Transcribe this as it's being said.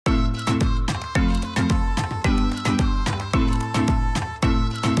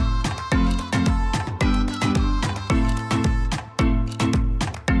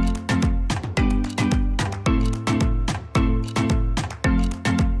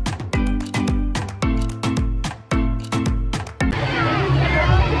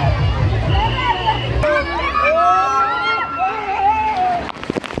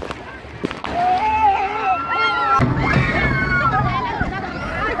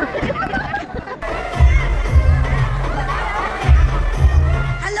Hello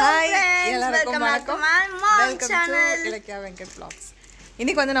friends, welcome back to my mom channel. ElakkiyaVenkat vlogs.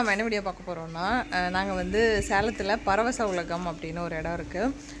 இன்னைக்கு வந்து நம்ம என்ன வீடியோ பார்க்க போறோம்னா நாங்க வந்து சேலத்துல பரவச உலகம் அப்படின ஒரு இடம் இருக்கு.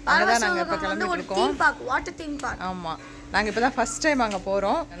 அங்க தான் நாங்க இப்ப கிளம்பிட்டு இருக்கோம். Theme park, water theme park. ஆமா. நாங்க இப்பதான் ஃபர்ஸ்ட் டைம் அங்க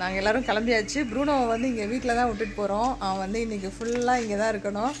போறோம். நாங்க எல்லாரும் கிளம்பியாச்சு. ப்ரூனோ வந்து இங்க வீட்ல தான் விட்டுட்டு போறோம். அவன் வந்து இன்னைக்கு ஃபுல்லா இங்க தான்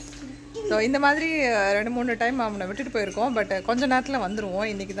இருக்கணும். சோ இந்த மாதிரி 2-3 டைம் அவனை விட்டுட்டு போயிருக்கோம். பட் கொஞ்ச நேரத்துல வந்துருவோம்.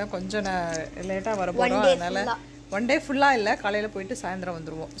 இன்னைக்கு தான் கொஞ்சம் லேட்டா வர போறோம். அதனால ஒன் டே ஃபுல்லா இல்ல, காலையில போயிட்டு சாயந்தரம்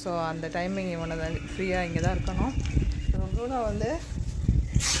வந்துருவோம். சோ அந்த டைமிங் இவனை ஃப்ரீயா இங்க தான் இருக்கணும். சோ ப்ரூனோ வந்து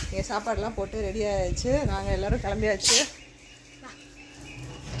இங்கே சாப்பாடெலாம் போட்டு ரெடி ஆகிடுச்சு. நாங்கள் எல்லோரும் கிளம்பியாச்சு.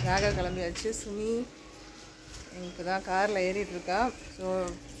 ராகா கிளம்பியாச்சு. சுமி எனக்கு தான் காரில் ஏறிட்டுருக்கா. ஸோ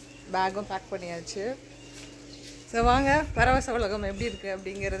பேக்கும் பேக் பண்ணியாச்சு. ஸோ வாங்க பரவச உலகம் எப்படி இருக்குது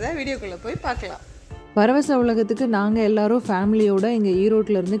அப்படிங்கிறத வீடியோக்குள்ளே போய் பார்க்கலாம். பரவச உலகத்துக்கு நாங்கள் எல்லோரும் ஃபேமிலியோடு இங்கே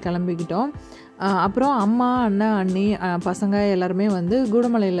ஈரோட்டிலேருந்து கிளம்பிக்கிட்டோம். அப்புறம் அம்மா, அண்ணா, அண்ணி, பசங்க எல்லாருமே வந்து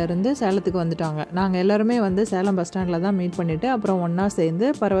கூடமலையிலேருந்து சேலத்துக்கு வந்துட்டாங்க. நாங்கள் எல்லாருமே வந்து சேலம் பஸ் ஸ்டாண்டில் தான் மீட் பண்ணிவிட்டு அப்புறம் ஒன்றா சேர்ந்து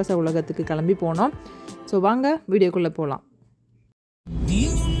பரவச உலகத்துக்கு கிளம்பி போனோம். ஸோ வாங்க வீடியோக்குள்ளே போகலாம்.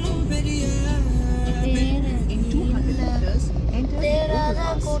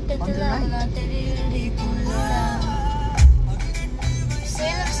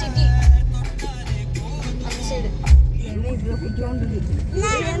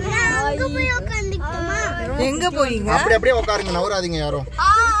 எங்க போறீங்க? அப்படியே அப்படியே உட்காருங்க, நவராதீங்க யாரும்.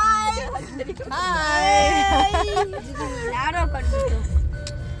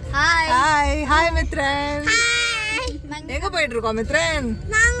 Hi hi Mithran. எங்க போயிட்டு இருக்கோம் மித்ரன்?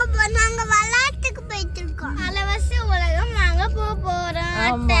 நாங்க விளையாட்டுக்கு போயிட்டு இருக்கோம். பரவச உலகம் நாங்க போறோம்.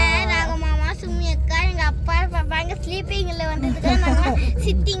 அத்தை, நாங்க மாமா, சுமி அக்கா, எங்க அப்பா பாப்பாங்க ஸ்லீப்பிங்ல வந்ததுக்கு நாங்க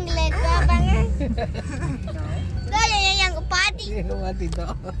சிட்டிங்ல இருக்காங்க. எங்க பாட்டி எங்க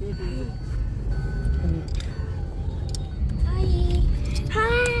பாட்டிட்டோம். Hi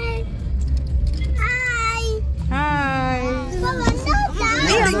hi hi hi.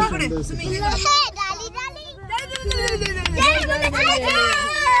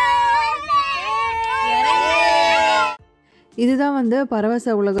 இதுதான் வந்து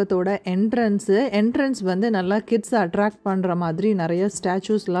பரவச உலகத்தோட என்ட்ரன்ஸ் வந்து நல்லா கிட்ஸ் அட்ராக்ட் பண்ணுற மாதிரி நிறைய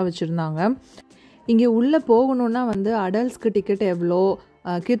ஸ்டாச்சூஸ்லாம் வச்சுருந்தாங்க. இங்கே உள்ளே போகணுன்னா வந்து அடல்ட்ஸ்க்கு டிக்கெட் எவ்வளோ,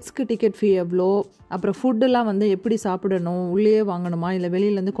 கிட்ஸ்க்கு டிக்கெட் ஃபீ எவ்வளோ, அப்புறம் ஃபுட்டெல்லாம் வந்து எப்படி சாப்பிடணும், உள்ளேயே வாங்கணுமா இல்லை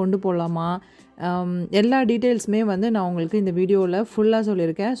வெளியிலேருந்து கொண்டு போகலாமா, எல்லா டீட்டெயில்ஸுமே வந்து நான் உங்களுக்கு இந்த வீடியோவில் ஃபுல்லாக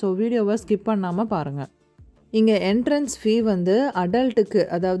சொல்லியிருக்கேன். ஸோ வீடியோவை ஸ்கிப் பண்ணாமல் பாருங்கள். இங்கே என்ட்ரன்ஸ் ஃபீ வந்து அடல்ட்டுக்கு,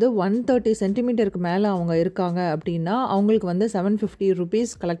 அதாவது 130 சென்டிமீட்டருக்கு மேலே அவங்க இருக்காங்க அப்படின்னா அவங்களுக்கு வந்து 750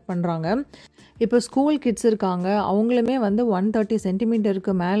 ருபீஸ் கலெக்ட் பண்ணுறாங்க. இப்போ ஸ்கூல் கிட்ஸ் இருக்காங்க, அவங்களுமே வந்து 130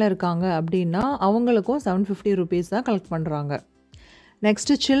 சென்டிமீட்டருக்கு மேலே இருக்காங்க அப்படின்னா அவங்களுக்கும் 750 ருபீஸ் தான் கலெக்ட் பண்ணுறாங்க.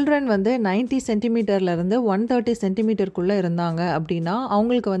 நெக்ஸ்ட்டு சில்ட்ரன் வந்து 90 சென்டிமீட்டர்லேருந்து 130 சென்டிமீட்டருக்குள்ளே இருந்தாங்க அப்படின்னா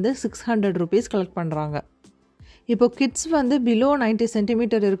அவங்களுக்கு வந்து 600 ருபீஸ் கலெக்ட் பண்ணுறாங்க. இப்போ கிட்ஸ் வந்து பிலோ 90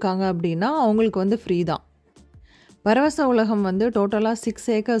 சென்டிமீட்டர் இருக்காங்க அப்படின்னா அவங்களுக்கு வந்து ஃப்ரீ தான். பரவச உலகம் வந்து டோட்டலாக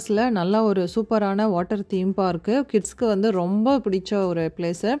 6 ஏக்கர்ஸில் நல்ல ஒரு சூப்பரான வாட்டர் தீம் பார்க்கு. கிட்ஸ்க்கு வந்து ரொம்ப பிடிச்ச ஒரு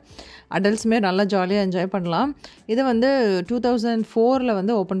பிளேஸு. அடல்ட்ஸுமே நல்லா ஜாலியாக என்ஜாய் பண்ணலாம். இது வந்து 2004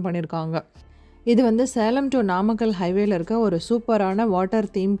 வந்து ஓப்பன் பண்ணியிருக்காங்க. இது வந்து சேலம் டு நாமக்கல் ஹைவேல இருக்க ஒரு சூப்பரான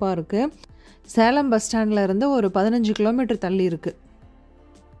water theme park. Salem bus ஸ்டாண்டில் இருந்து ஒரு 15 கிலோமீட்டர் தள்ளி இருக்குது.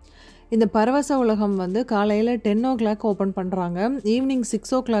 இந்த பரவச உலகம் வந்து காலையில் 10 o'clock ஓப்பன் பண்ணுறாங்க. ஈவினிங்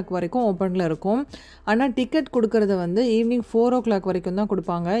 6 o'clock வரைக்கும் ஓப்பனில் இருக்கும். ஆனால் டிக்கெட் கொடுக்கறது வந்து ஈவினிங் 4 o'clock வரைக்கும் தான்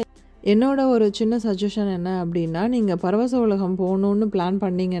கொடுப்பாங்க. என்னோட ஒரு சின்ன சஜஷன் என்ன அப்படின்னா, நீங்கள் பரவச உலகம் போகணுன்னு பிளான்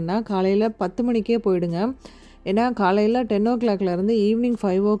பண்ணிங்கன்னா காலையில் 10 மணிக்கே போயிடுங்க. ஏன்னா காலையில் 10 o'clockலேருந்து ஈவினிங்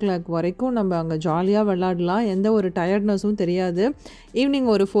 5 o'clock வரைக்கும் நம்ம அங்கே ஜாலியாக விளாடலாம். எந்த ஒரு டயர்ட்னஸும் தெரியாது.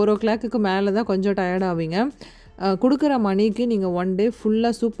 ஈவினிங் ஒரு 4 o'clock மேலே தான் கொஞ்சம் டயர்ட் ஆவீங்க. கொடுக்குற மணிக்கு நீங்கள் ஒன் டே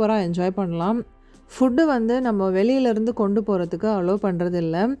ஃபுல்லாக சூப்பராக என்ஜாய் பண்ணலாம். ஃபுட்டு வந்து நம்ம வெளியிலேருந்து கொண்டு போகிறதுக்கு அலோவ்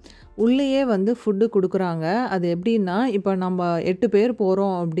பண்ணுறதில்ல, உள்ளேயே வந்து ஃபுட்டு கொடுக்குறாங்க. அது எப்படின்னா, இப்போ நம்ம 8 பேர்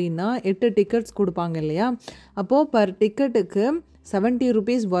போகிறோம் அப்படின்னா 8 டிக்கெட்ஸ் கொடுப்பாங்க இல்லையா, அப்போது பர் டிக்கெட்டுக்கு 70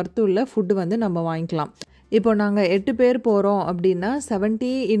 ருபீஸ் ஒர்த்து உள்ள ஃபுட்டு வந்து நம்ம வாங்கிக்கலாம். இப்போ நாங்கள் 8 பேர் போகிறோம் அப்படின்னா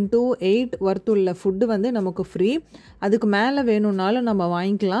 70 × 8 ஒர்த்துள்ள ஃபுட்டு வந்து நமக்கு ஃப்ரீ. அதுக்கு மேலே வேணும்னாலும் நம்ம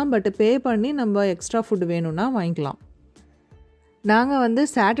வாங்கிக்கலாம். பட் பே பண்ணி நம்ம எக்ஸ்ட்ரா ஃபுட்டு வேணும்னா வாங்கிக்கலாம். நாங்கள் வந்து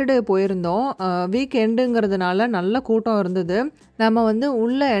சாட்டர்டே போயிருந்தோம். வீக் எண்டுங்கிறதுனால நல்ல கூட்டம் இருந்தது. நம்ம வந்து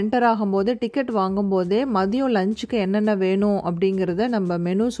உள்ளே என்டர் ஆகும்போது டிக்கெட் வாங்கும்போதே மதியம் லஞ்சுக்கு என்னென்ன வேணும் அப்படிங்கிறத நம்ம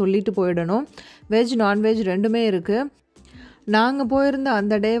மெனு சொல்லிட்டு போயிடணும். வெஜ் நான்வெஜ் ரெண்டுமே இருக்குது. நாங்கள் போயிருந்த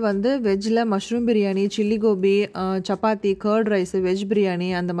அந்த டே வந்து வெஜ்ஜில் mushroom biryani, chilli Gopi, chapati, curd rice, veg biryani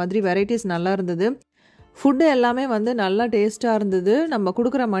அந்த மாதிரி வெரைட்டிஸ் நல்லா இருந்தது. ஃபுட்டு எல்லாமே வந்து நல்லா டேஸ்ட்டாக இருந்தது. நம்ம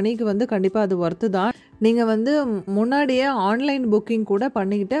கொடுக்குற மணிக்கு வந்து கண்டிப்பாக அது ஒர்த்து தான். நீங்கள் வந்து முன்னாடியே ஆன்லைன் புக்கிங் கூட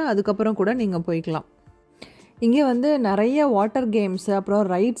பண்ணிக்கிட்டு அதுக்கப்புறம் கூட நீங்கள் போய்க்கலாம். இங்கே வந்து நிறைய வாட்டர் கேம்ஸ் அப்புறம்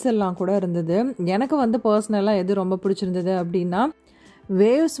ரைட்ஸ் எல்லாம் கூட இருந்தது. எனக்கு வந்து பர்சனலாக எது ரொம்ப பிடிச்சிருந்தது அப்படின்னா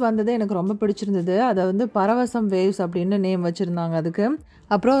வேவ்ஸ் வந்தது எனக்கு ரொம்ப பிடிச்சிருந்தது. அதை வந்து பரவசம் வேவ்ஸ் அப்படின்னு நேம் வச்சுருந்தாங்க அதுக்கு.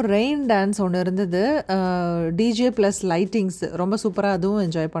 அப்புறம் ரெயின் டான்ஸ் ஒன்று இருந்தது, டிஜே ப்ளஸ் லைட்டிங்ஸ், ரொம்ப சூப்பராக அதுவும்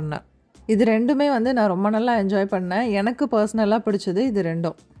என்ஜாய் பண்ணேன். இது ரெண்டுமே வந்து நான் ரொம்ப நல்லா என்ஜாய் பண்ணேன். எனக்கு பர்சனலாக பிடிச்சது இது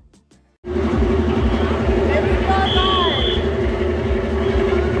ரெண்டும்.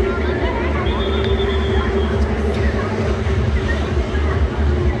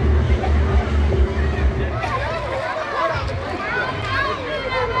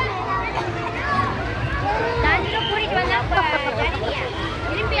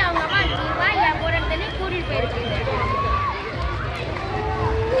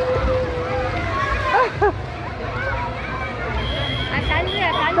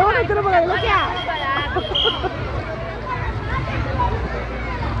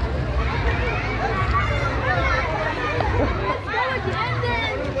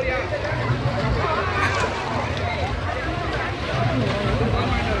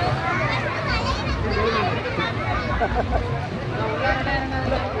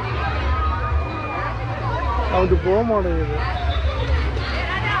 அது போக மாட்டேங்குது,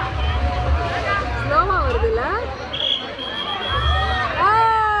 ஸ்லோவா வருதுல்ல.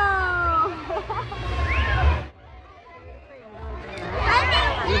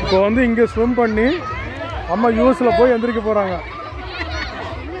 இப்போ வந்து இங்கே ஸ்விம் பண்ணி அம்மா யூஎஸ்ல போய் எந்திரிக்க போறாங்க.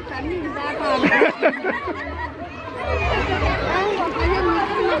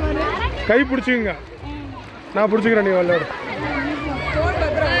 கை பிடிச்சிங்க, நான் பிடிச்சிக்கிறேன், நீ விளையாடு.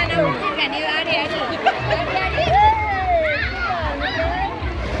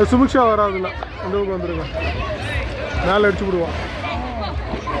 சுமிக்ஷா வராதுல்ல, அந்த பக்கம் வந்துருங்க, மேலே அடிச்சு விடுவான்.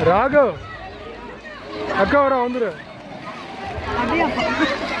 ராகவ் அக்கா வரா, வந்துரு,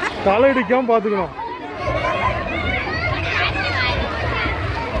 தலை அடிக்காம பார்த்துக்கணும்.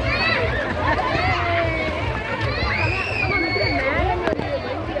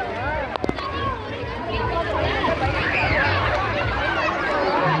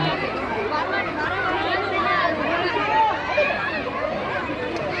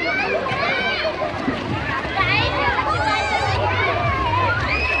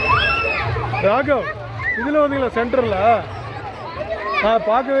 ராகவ் இதில் வந்தீங்களா சென்டரில்?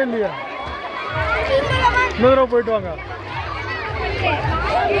 பார்க்கவே இல்லையா? இன்னொரு தடவை போயிட்டு வாங்க.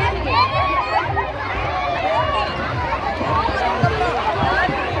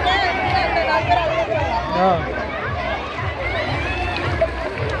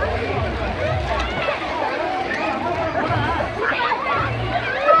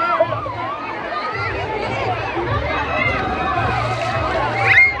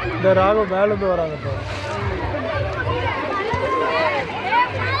 இந்த ராகம் மேலேருந்து வராங்க. இப்போ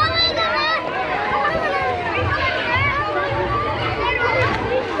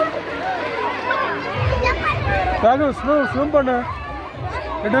ராகவ் ஸ்விம் பண்ணு,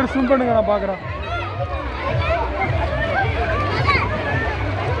 2 பேரும் ஸ்விம் பண்ணுங்க, நான் பார்க்குறேன்.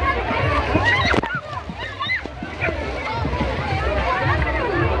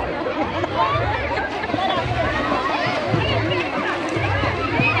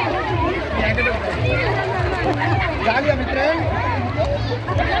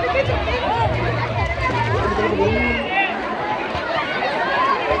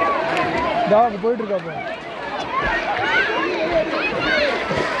 போயிட்டு இருக்கா,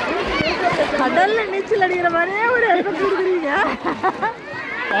 கடல்ல நீச்சல் அடிக்கிற மாதிரியே ஒரு எஃபெக்ட் கொடுக்குறீங்க.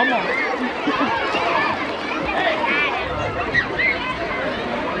 ஆமா,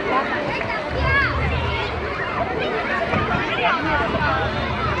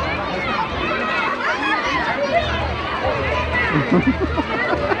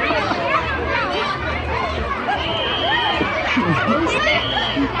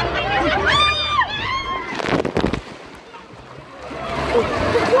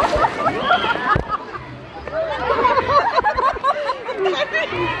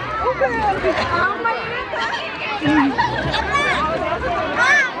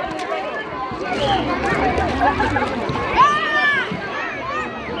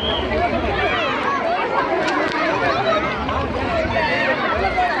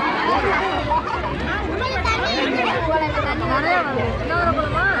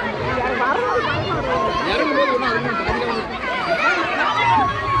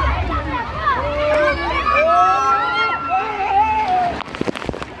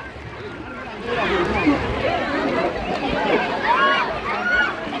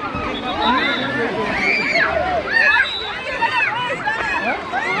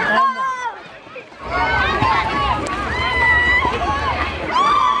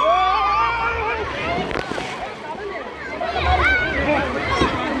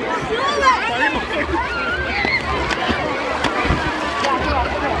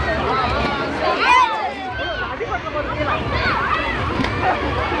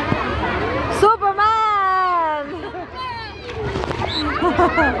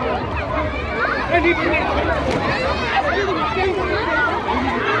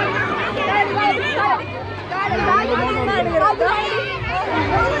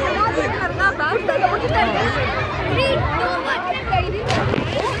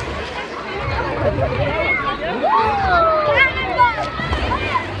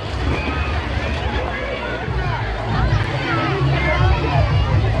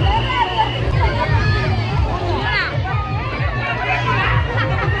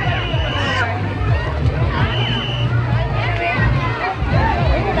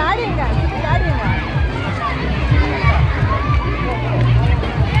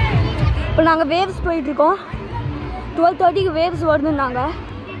 இப்போ நாங்கள் வேவ்ஸ் போயிட்டுருக்கோம். 12:30க்கு வேவ்ஸ் வருதுன்னாங்க.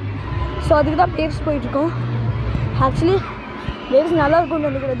 ஸோ அதுக்கு தான் வேவ்ஸ் போயிட்டுருக்கோம். ஆக்சுவலி வேவ்ஸ் நல்லா இருக்கும்னு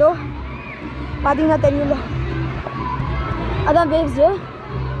நினைக்கிறதோ பார்த்தீங்கன்னா தெரியல. அதான் வேவ்ஸு.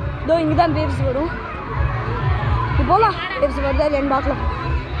 இதோ இங்கே தான் வேவ்ஸ் வரும். இப்போ போகலாம். வேவ்ஸ் வருதா இல்லையான்னு பார்க்கலாம்.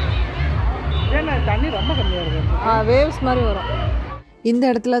 தண்ணி ரொம்ப கம்மியாக இருக்குது. வேவ்ஸ் மாதிரி வரும். இந்த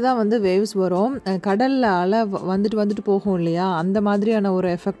இடத்துல தான் வந்து வேவ்ஸ் வரும். கடலில் அலை வந்துட்டு போகும் இல்லையா, அந்த மாதிரியான ஒரு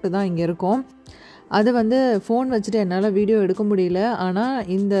எஃபெக்ட் தான் இங்கே இருக்கும். அது வந்து ஃபோன் வச்சுட்டு என்னால் வீடியோ எடுக்க முடியல. ஆனால்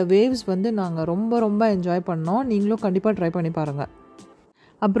இந்த வேவ்ஸ் வந்து நாங்கள் ரொம்ப என்ஜாய் பண்ணோம். நீங்களும் கண்டிப்பாக ட்ரை பண்ணி பாருங்கள்.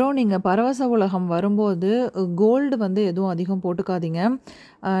 அப்புறம் நீங்கள் பரவச உலகம் வரும்போது கோல்டு வந்து எதுவும் அதிகம் போட்டுக்காதீங்க.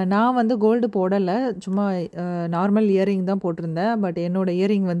 நான் வந்து கோல்டு போடலை, சும்மா நார்மல் இயரிங் தான் போட்டிருந்தேன். பட் என்னோடய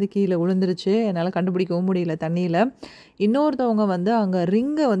இயரிங் வந்து கீழே விழுந்துருச்சு. என்னால் கண்டுபிடிக்கவும் முடியல தண்ணியில். இன்னொருத்தவங்க வந்து அங்கே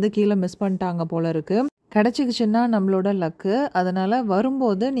ரிங்கை வந்து கீழே மிஸ் பண்ணிட்டாங்க போல இருக்குது. கிடச்சிக்கிச்சுன்னா நம்மளோட லக்கு. அதனால்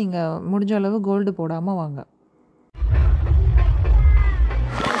வரும்போது நீங்கள் முடிஞ்ச அளவு கோல்டு போடாமல் வாங்க.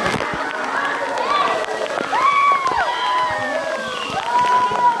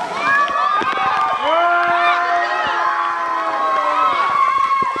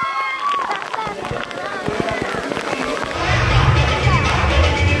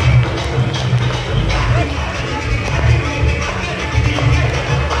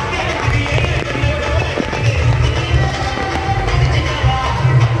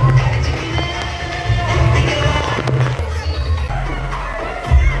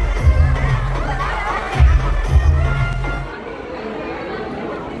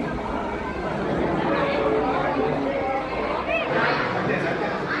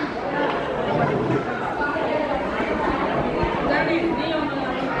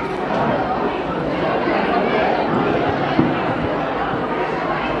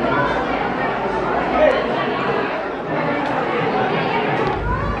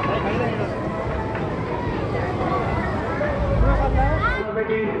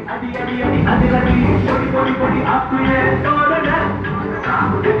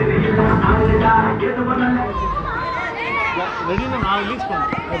 ரெடினா நான் ரிலீஸ்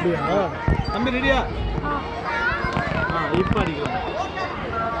பண்ணேன். அப்படியா தம்பி? ரெடியா? இப்போ அடிக்கலாம்.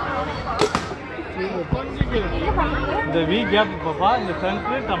 இந்த வீ கேப் பாப்பா, இந்த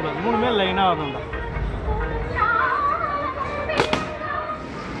ஃப்ரண்ட்டு டம்ளர் மூணுமே லைனாக வரணும்டா.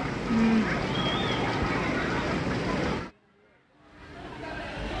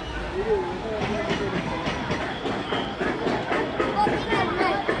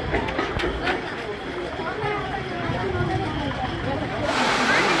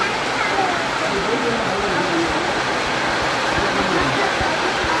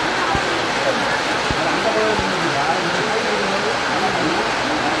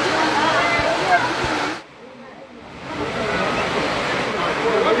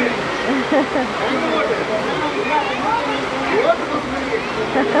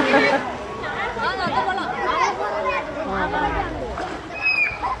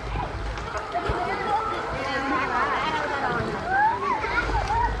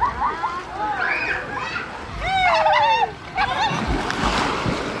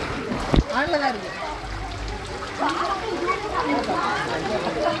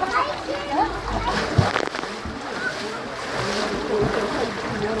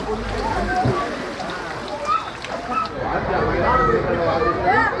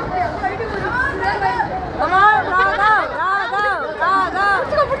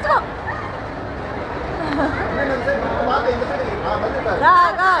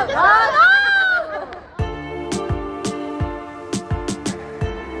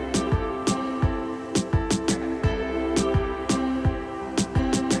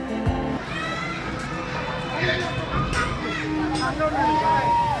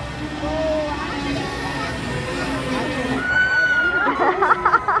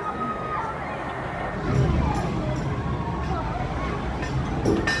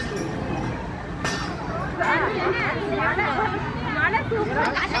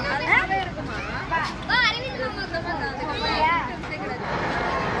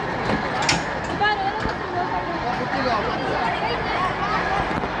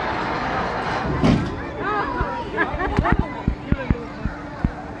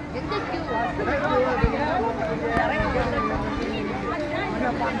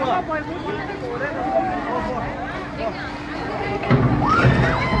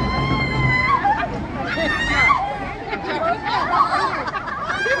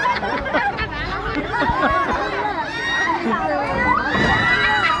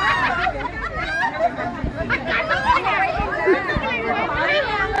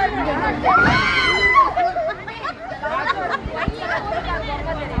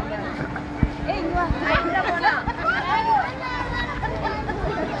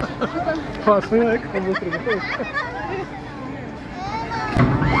 பசங்க கம்முட்டு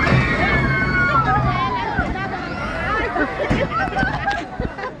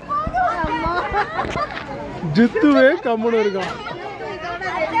ஜித்துவே கம்முன்னு இருக்கான்.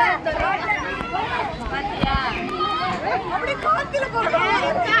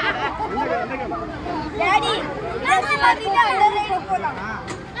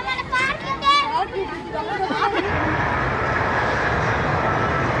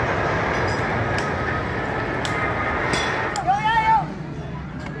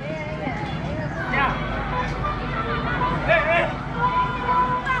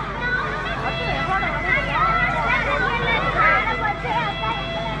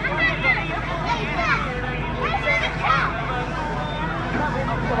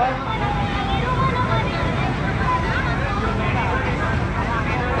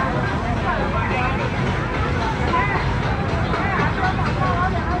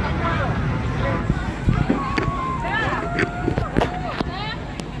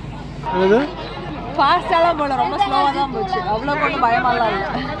 ஃபாஸ்ட்டாலாம் போல, ரொம்ப ஸ்லோவாக தான் போச்சு. அவ்வளோ ஒன்றும் பயமாலாம் இல்லை.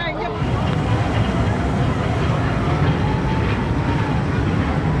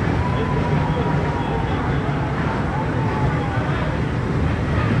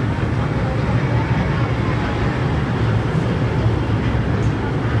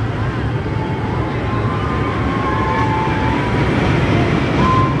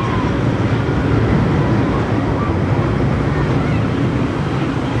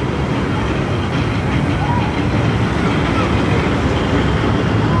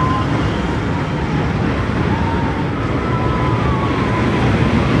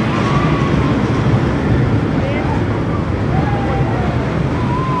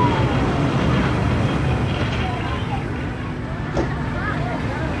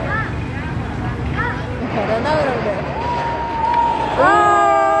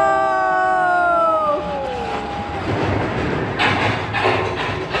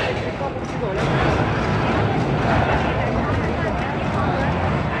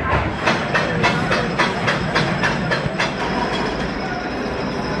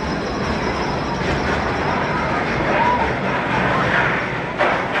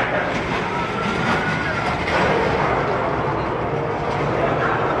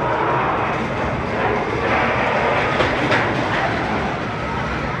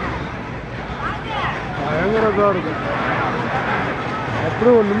 பயங்கரதாக இருக்கும்.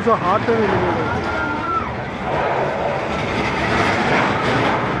 அப்படியே ஒரு நிமிஷம் ஹார்ட்டே நிற்கிறது.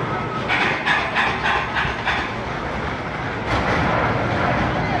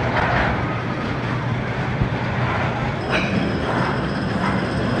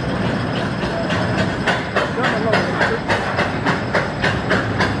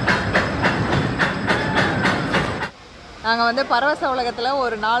 நாங்கள் வந்து பரவச உலகத்தில்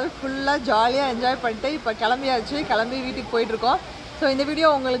ஒரு நாள் ஃபுல்லாக ஜாலியாக என்ஜாய் பண்ணிட்டு இப்போ கிளம்பி வீட்டுக்கு போயிட்டுருக்கோம். ஸோ இந்த வீடியோ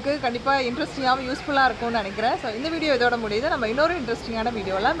உங்களுக்கு கண்டிப்பாக இன்ட்ரெஸ்டிங்காகவும் யூஸ்ஃபுல்லாக இருக்கும்னு நினைக்கிறேன். ஸோ இந்த வீடியோ இதோட முடியுது. நம்ம இன்னொரு இன்ட்ரெஸ்டிங்கான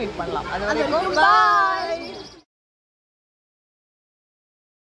வீடியோவில் மீட் பண்ணலாம். அது வரைக்கும் பாய்.